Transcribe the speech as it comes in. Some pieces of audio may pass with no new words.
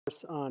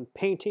on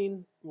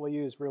painting. We'll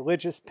use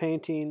religious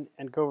painting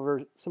and go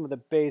over some of the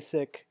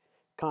basic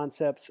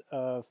concepts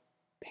of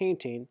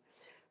painting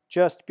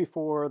just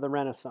before the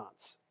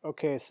Renaissance.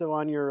 Okay, so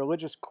on your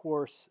religious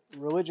course,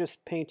 religious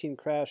painting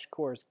crash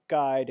course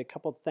guide, a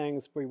couple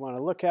things we want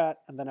to look at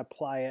and then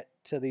apply it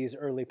to these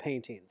early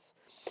paintings.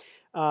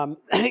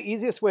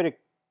 Easiest way to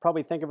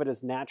probably think of it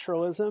as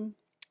naturalism.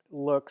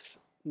 Looks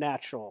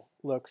natural,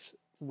 looks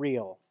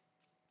real.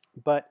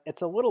 But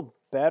it's a little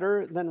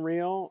better than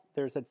real.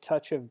 There's a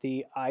touch of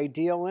the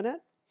ideal in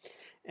it.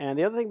 And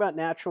the other thing about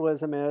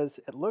naturalism is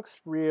it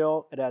looks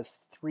real. It has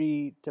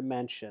 3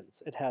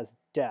 dimensions. It has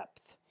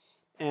depth.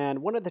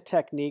 And one of the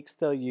techniques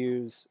they'll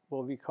use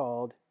will be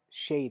called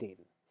shading.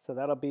 So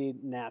that'll be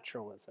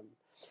naturalism.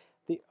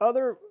 The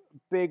other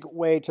big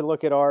way to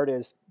look at art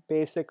is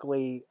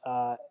basically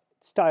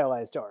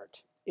stylized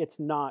art. It's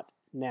not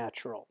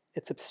natural.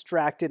 It's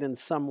abstracted in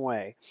some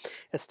way.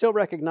 It's still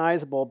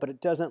recognizable, but it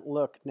doesn't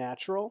look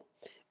natural.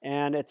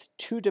 And it's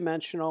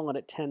 2-dimensional, and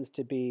it tends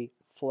to be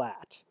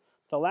flat.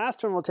 The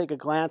last one we'll take a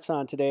glance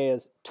on today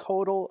is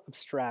total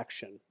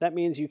abstraction. That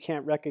means you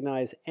can't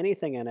recognize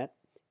anything in it.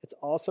 It's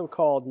also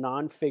called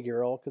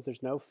non-figural because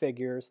there's no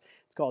figures.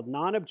 It's called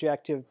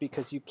non-objective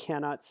because you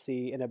cannot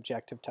see an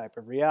objective type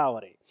of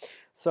reality.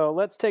 So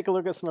let's take a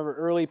look at some of our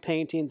early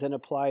paintings and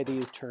apply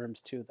these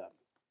terms to them.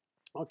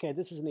 Okay,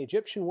 this is an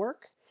Egyptian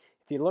work.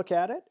 If you look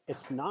at it,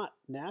 it's not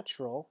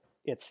natural.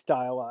 It's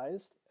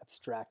stylized,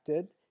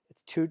 abstracted.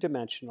 It's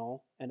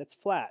 2-dimensional, and it's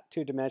flat.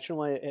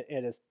 2-dimensional, it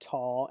is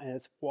tall, and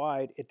it's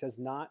wide. It does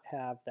not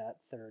have that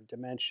 3rd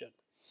dimension.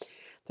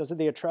 Those are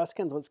the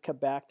Etruscans. Let's come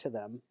back to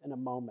them in a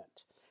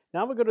moment.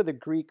 Now we'll go to the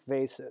Greek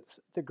vases.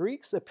 The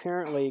Greeks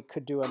apparently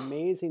could do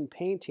amazing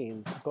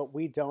paintings, but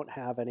we don't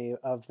have any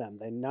of them.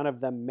 None of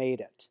them made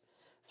it.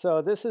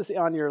 So this is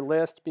on your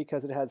list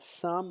because it has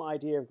some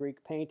idea of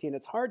Greek painting.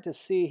 It's hard to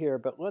see here,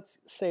 but let's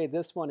say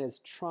this one is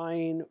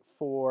trying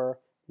for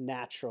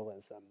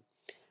naturalism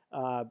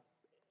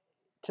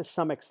to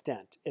some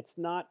extent. It's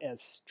not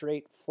as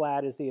straight,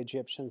 flat as the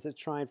Egyptians. It's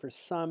trying for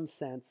some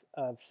sense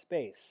of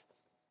space.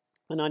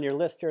 And on your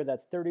list here,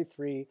 that's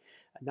 33,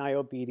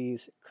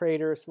 Niobedes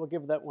crater, so we'll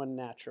give that one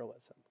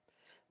naturalism.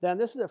 Then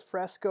this is a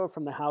fresco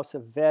from the house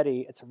of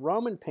Vedi. It's a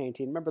Roman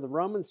painting. Remember, the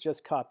Romans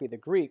just copied the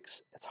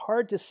Greeks. It's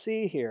hard to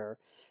see here,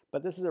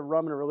 but this is a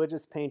Roman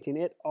religious painting.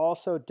 It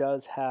also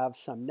does have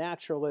some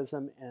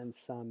naturalism and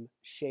some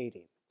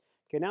shading.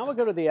 Okay, now we'll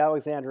go to the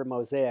Alexandria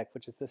mosaic,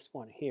 which is this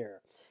one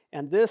here.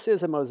 And this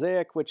is a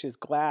mosaic which is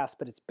glass,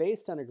 but it's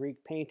based on a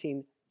Greek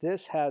painting.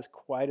 This has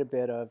quite a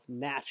bit of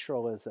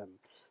naturalism.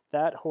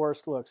 That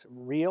horse looks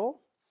real.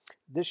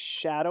 This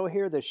shadow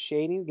here, the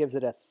shading, gives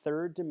it a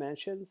 3rd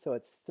dimension, so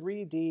it's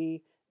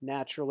 3D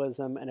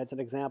naturalism, and it's an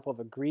example of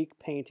a Greek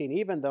painting,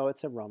 even though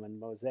it's a Roman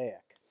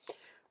mosaic.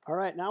 All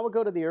right, now we'll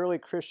go to the early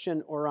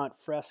Christian Orant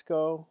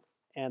fresco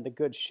and the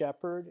Good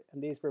Shepherd,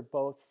 and these were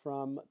both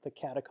from the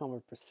Catacomb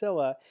of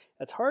Priscilla.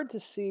 It's hard to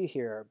see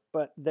here,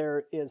 but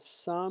there is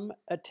some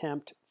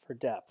attempt for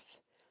depth.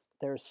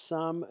 There's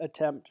some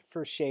attempt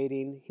for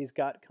shading. He's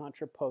got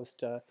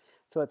contrapposta,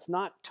 so it's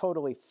not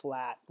totally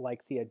flat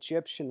like the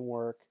Egyptian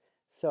work.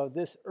 So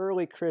this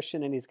early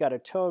Christian, and he's got a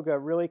toga,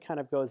 really kind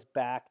of goes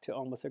back to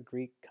almost a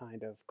Greek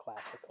kind of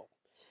classical.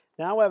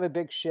 Now we have a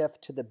big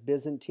shift to the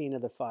Byzantine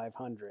of the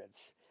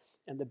 500s.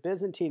 And the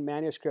Byzantine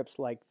manuscripts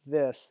like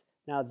this,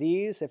 now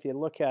these, if you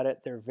look at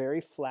it, they're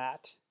very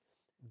flat,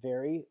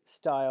 very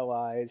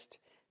stylized,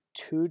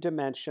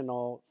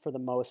 2-dimensional for the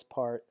most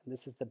part. And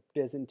this is the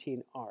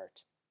Byzantine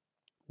art.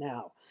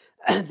 Now,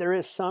 there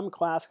is some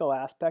classical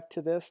aspect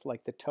to this,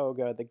 like the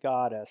toga, the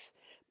goddess,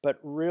 but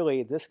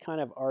really this kind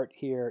of art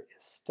here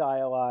is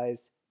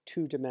stylized,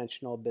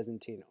 2-dimensional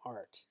Byzantine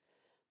art.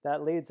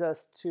 That leads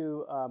us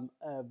to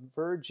a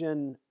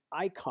Virgin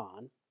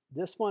icon.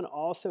 This one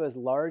also is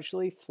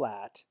largely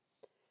flat.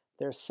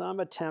 There's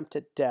some attempt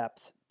at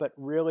depth, but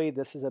really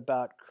this is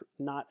about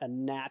not a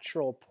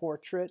natural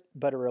portrait,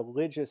 but a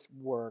religious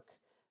work.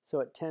 So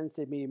it tends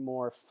to be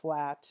more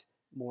flat,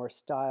 more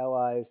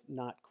stylized,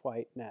 not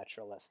quite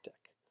naturalistic.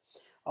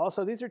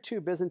 Also, these are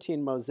 2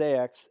 Byzantine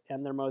mosaics,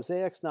 and they're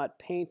mosaics, not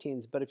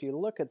paintings, but if you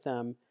look at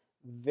them,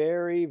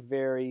 very,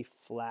 very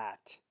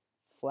flat.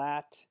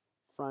 Flat,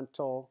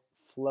 frontal,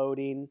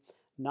 floating,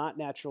 not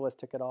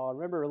naturalistic at all.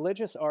 Remember,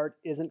 religious art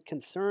isn't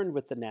concerned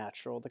with the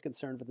natural, they're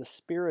concerned with the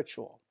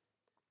spiritual.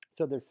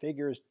 So their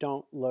figures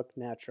don't look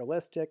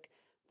naturalistic,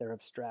 they're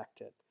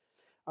abstracted.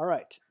 All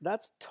right,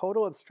 that's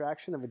total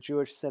abstraction of a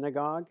Jewish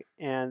synagogue,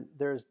 and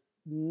there's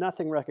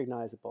nothing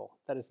recognizable.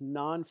 That is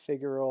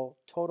non-figural,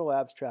 total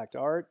abstract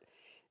art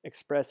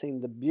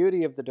expressing the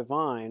beauty of the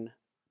divine,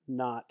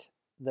 not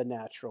the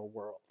natural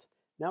world.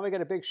 Now we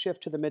got a big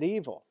shift to the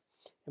medieval,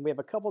 and we have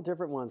a couple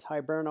different ones.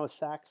 Hiberno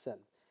Saxon.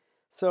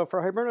 So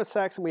for Hiberno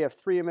Saxon, we have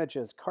 3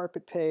 images: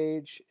 carpet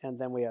page, and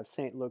then we have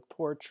St. Luke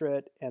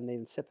portrait, and the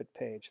incipit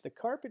page. The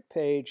carpet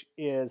page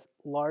is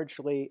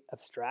largely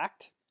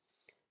abstract,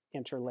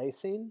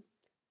 interlacing,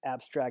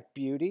 abstract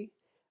beauty.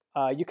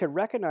 You can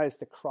recognize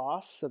the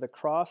cross, so the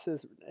cross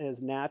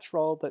is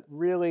natural, but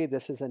really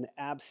this is an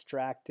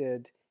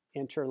abstracted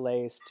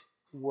interlaced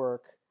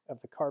work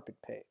of the carpet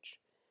page.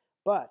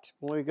 But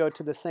when we go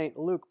to the St.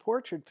 Luke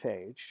portrait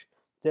page,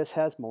 this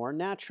has more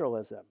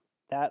naturalism.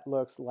 That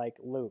looks like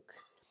Luke.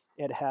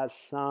 It has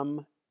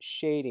some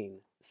shading,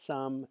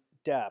 some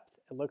depth.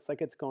 It looks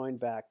like it's going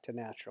back to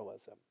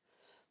naturalism.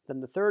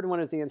 Then the third one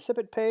is the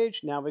incipit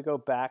page. Now we go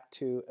back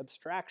to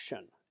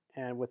abstraction,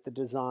 and with the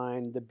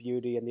design, the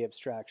beauty, and the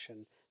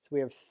abstraction. So we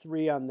have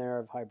 3 on there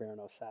of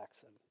Hiberno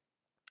Saxon.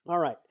 All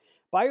right,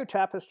 Bayeux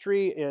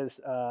tapestry is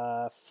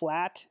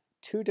flat,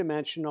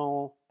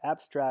 2-dimensional,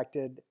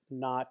 abstracted,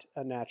 not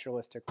a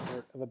naturalistic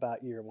work of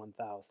about year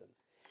 1000.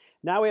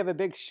 Now we have a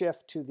big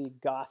shift to the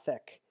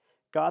Gothic.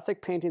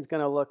 Gothic painting is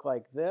going to look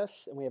like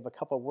this, and we have a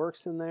couple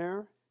works in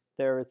there.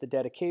 There is the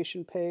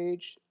dedication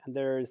page, and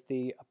there's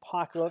the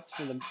Apocalypse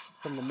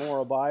from the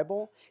Moral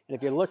Bible. And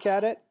if you look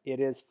at it, it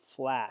is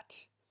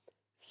flat,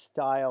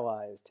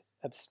 stylized,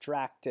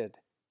 abstracted,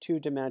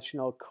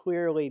 2-dimensional,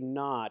 clearly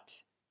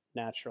not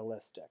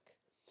naturalistic.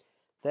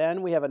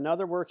 Then we have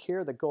another work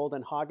here, the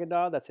Golden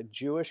Haggadah. That's a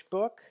Jewish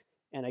book.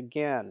 And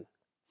again,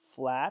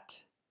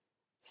 flat,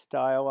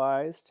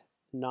 stylized,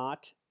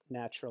 not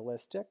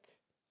naturalistic.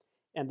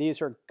 And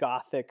these are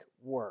Gothic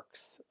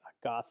works, a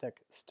Gothic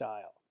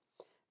style.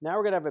 Now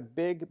we're going to have a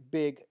big,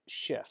 big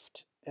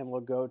shift. And we'll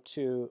go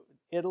to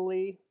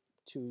Italy,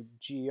 to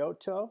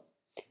Giotto.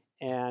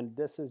 And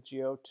this is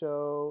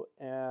Giotto,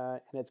 and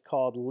it's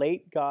called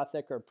Late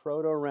Gothic or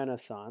Proto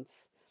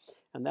Renaissance.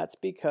 And that's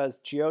because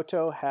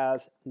Giotto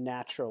has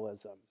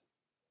naturalism.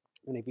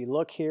 And if you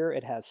look here,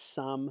 it has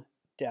some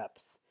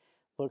depth.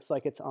 Looks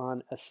like it's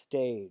on a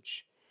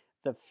stage.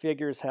 The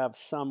figures have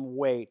some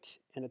weight,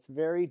 and it's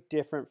very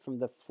different from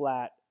the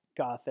flat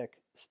Gothic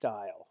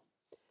style.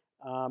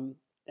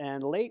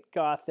 And late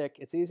Gothic,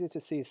 it's easy to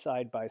see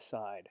side by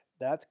side.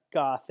 That's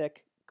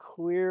Gothic,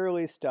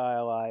 clearly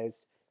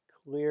stylized,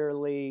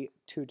 clearly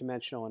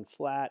 2-dimensional and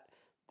flat.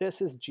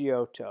 This is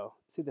Giotto.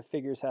 See, the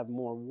figures have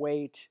more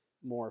weight,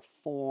 more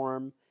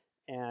form,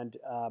 and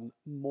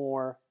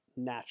more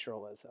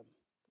naturalism.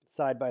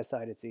 Side by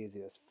side, it's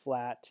easiest.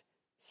 Flat,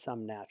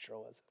 some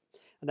naturalism.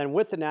 And then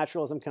with the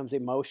naturalism comes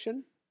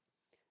emotion.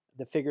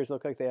 The figures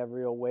look like they have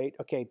real weight.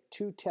 Okay,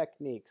 2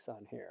 techniques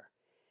on here.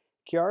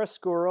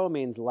 Chiaroscuro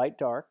means light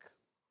dark.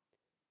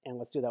 And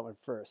let's do that one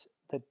first.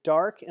 The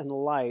dark and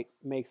light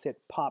makes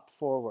it pop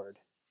forward.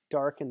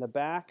 Dark in the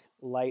back,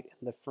 light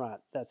in the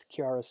front. That's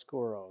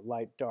chiaroscuro,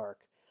 light dark.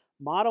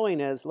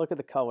 Modeling is, look at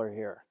the color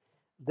here.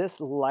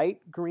 This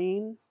light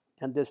green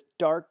and this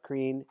dark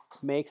green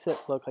makes it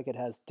look like it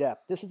has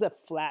depth. This is a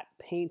flat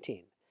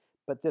painting,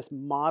 but this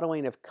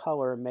modeling of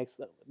color makes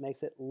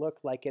it look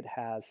like it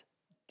has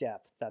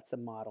depth. That's a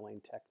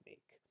modeling technique.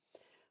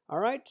 All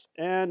right,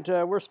 and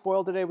we're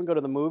spoiled today. We can go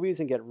to the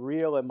movies and get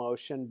real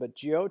emotion, but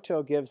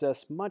Giotto gives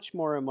us much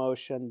more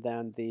emotion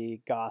than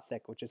the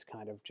Gothic, which is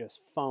kind of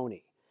just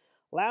phony.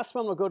 Last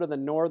one, we'll go to the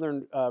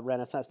Northern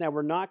Renaissance. Now,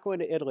 we're not going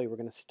to Italy. We're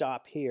going to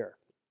stop here.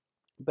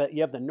 But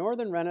you have the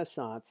Northern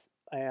Renaissance,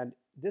 and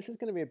this is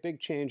going to be a big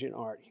change in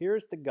art.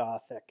 Here's the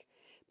Gothic.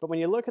 But when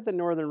you look at the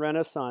Northern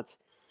Renaissance,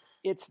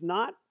 it's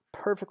not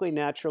perfectly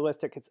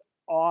naturalistic. It's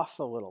off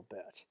a little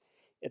bit.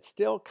 It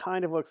still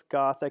kind of looks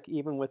Gothic,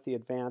 even with the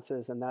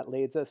advances, and that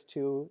leads us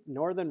to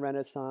Northern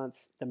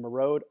Renaissance, the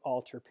Marode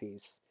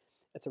altarpiece.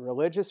 It's a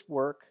religious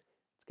work.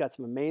 It's got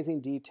some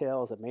amazing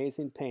details,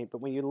 amazing paint, but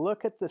when you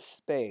look at the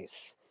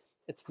space,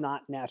 it's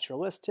not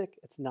naturalistic,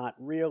 it's not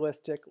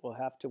realistic. We'll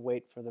have to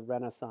wait for the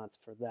Renaissance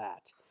for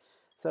that.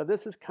 So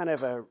this is kind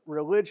of a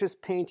religious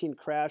painting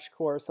crash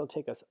course. It'll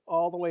take us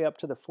all the way up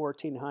to the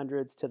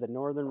 1400s, to the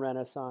Northern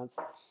Renaissance,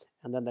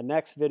 and then the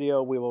next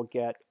video we will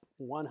get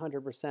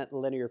 100%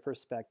 linear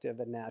perspective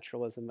and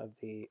naturalism of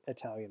the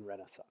Italian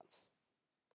Renaissance.